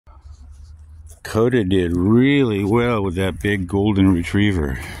Koda did really well with that big golden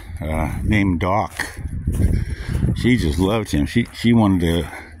retriever named Doc. She just loved him. She wanted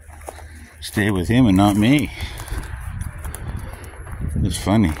to stay with him and not me. It's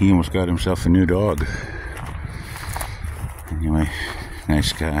funny. He almost got himself a new dog. Anyway,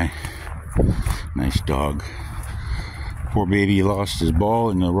 nice guy. Nice dog. Poor baby lost his ball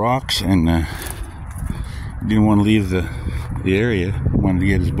in the rocks and didn't want to leave the area. Wanted to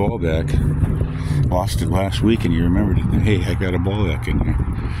get his ball back. Lost it last week and he remembered it. Hey, I got a ball back in there.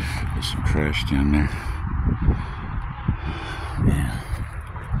 There's some trash down there. Yeah.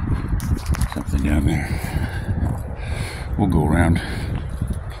 Something down there. We'll go around.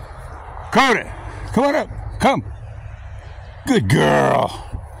 Koda! Come on up! Come! Good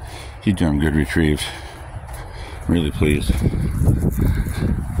girl! She's doing good retrieves. Really pleased.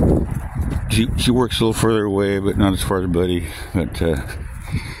 She works a little further away, but not as far as Buddy. But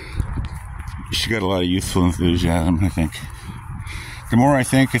she got a lot of youthful enthusiasm, I think. The more I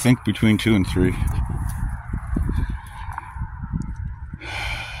think between 2 and 3.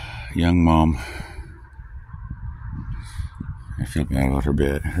 Young mom. I feel bad about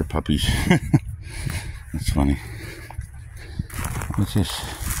her puppies. That's funny. What's this?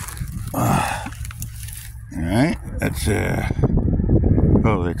 Alright, that's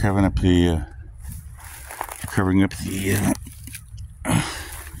oh, they're covering up the I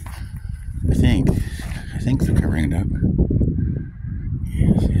think they're covering it up.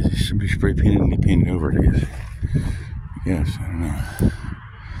 Yes, somebody spray painted and they painted over it, I guess. Yes, I don't know.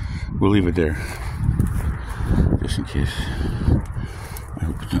 We'll leave it there. Just in case. I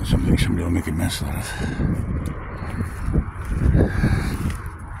hope it's not something somebody will make a mess out of.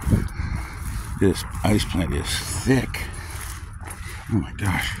 This ice plant is thick. Oh my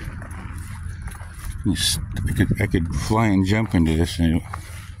gosh. I could fly and jump into this and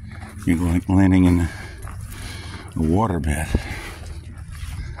you're like landing in a water bed.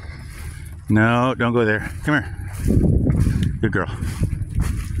 No, don't go there. Come here. Good girl.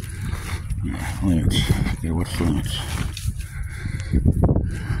 Yeah, limits. Yeah, what's the limits?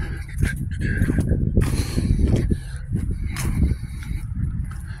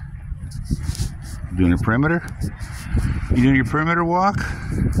 Doing a perimeter? You doing your perimeter walk?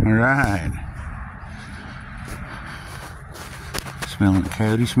 Alright. Smelling the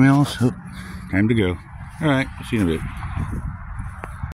coyote smells. Oh, time to go. Alright, see you in a bit.